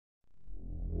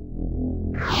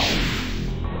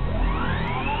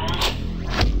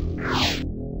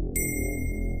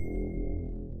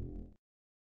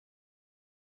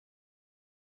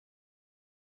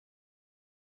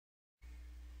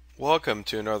Welcome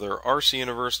to another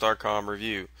RCUNIVERSE.COM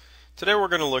review. Today we're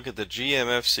going to look at the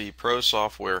GMFC Pro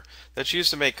software that's used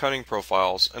to make cutting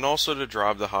profiles and also to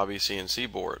drive the hobby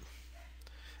CNC board.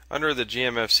 Under the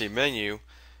GMFC menu,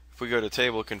 if we go to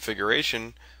Table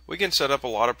Configuration, we can set up a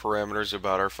lot of parameters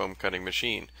about our foam cutting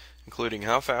machine, including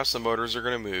how fast the motors are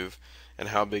going to move and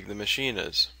how big the machine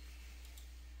is.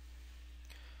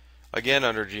 Again,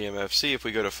 under GMFC, if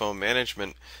we go to Foam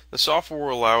Management, the software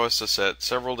will allow us to set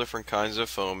several different kinds of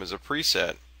foam as a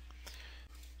preset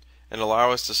and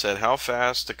allow us to set how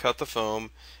fast to cut the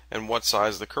foam and what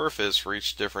size the kerf is for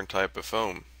each different type of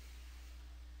foam.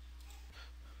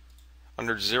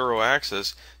 Under Zero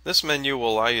Axis, this menu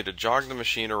will allow you to jog the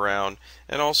machine around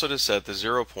and also to set the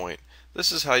 0 point.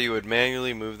 This is how you would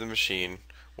manually move the machine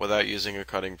without using a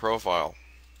cutting profile.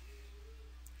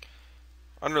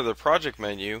 Under the Project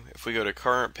menu, if we go to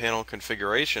Current Panel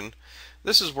Configuration,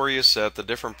 this is where you set the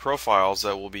different profiles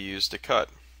that will be used to cut.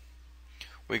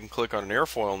 We can click on an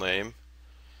airfoil name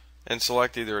and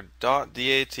select either a .dat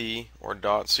or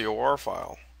 .cor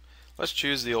file. Let's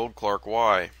choose the old Clark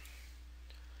Y.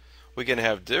 We can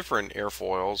have different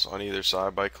airfoils on either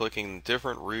side by clicking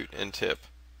different root and tip.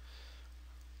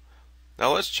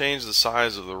 Now let's change the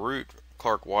size of the root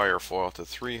Clark Y airfoil to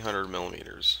 300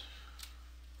 millimeters.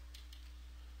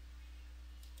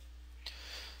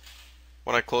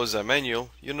 When I close that menu,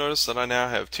 you'll notice that I now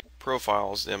have two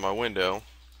profiles in my window.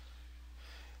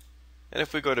 And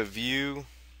if we go to View,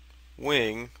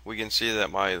 Wing, we can see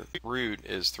that my root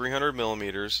is 300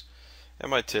 millimeters and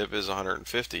my tip is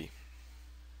 150. If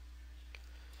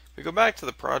we go back to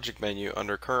the Project menu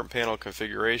under Current Panel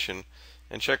Configuration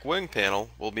and check Wing Panel,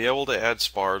 we'll be able to add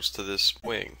spars to this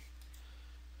wing.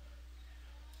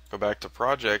 Go back to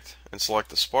Project and select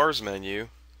the Spars menu.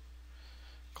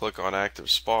 Click on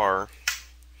Active Spar.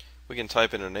 We can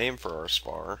type in a name for our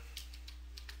spar.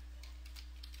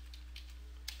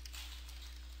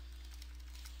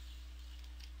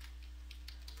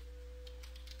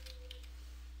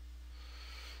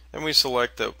 And we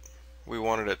select that we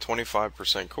want it at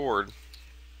 25% cord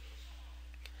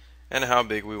and how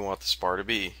big we want the spar to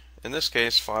be. In this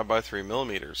case, 5 by 3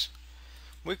 millimeters.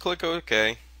 We click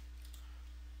OK.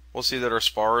 We'll see that our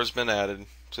spar has been added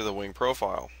to the wing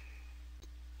profile.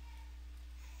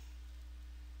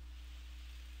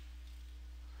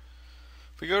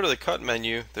 If we go to the Cut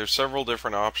menu, there's several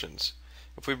different options.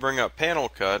 If we bring up Panel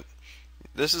Cut,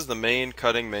 this is the main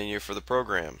cutting menu for the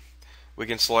program. We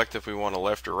can select if we want a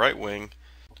left or right wing.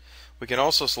 We can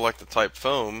also select the type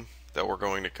foam that we're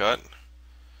going to cut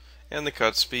and the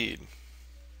cut speed.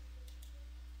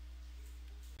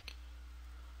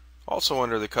 Also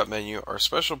under the Cut menu are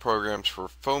special programs for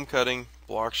foam cutting,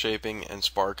 block shaping, and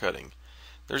spar cutting.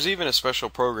 There's even a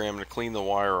special program to clean the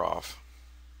wire off.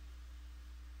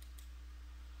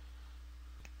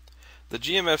 The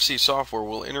GMFC software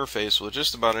will interface with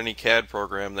just about any CAD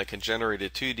program that can generate a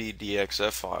 2D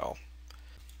DXF file.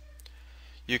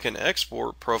 You can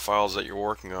export profiles that you're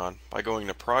working on by going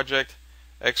to Project,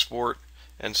 Export,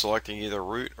 and selecting either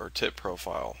root or tip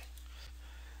profile.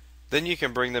 Then you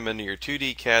can bring them into your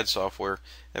 2D CAD software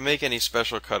and make any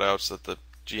special cutouts that the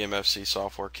GMFC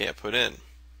software can't put in.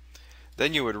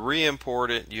 Then you would re-import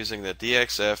it using the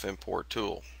DXF import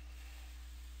tool.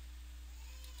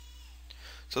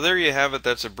 So there you have it.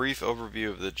 That's a brief overview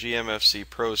of the GMFC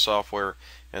Pro software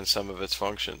and some of its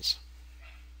functions.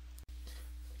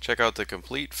 Check out the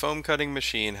complete foam cutting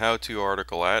machine how-to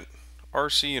article at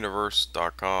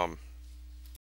RCUNIVERSE.COM.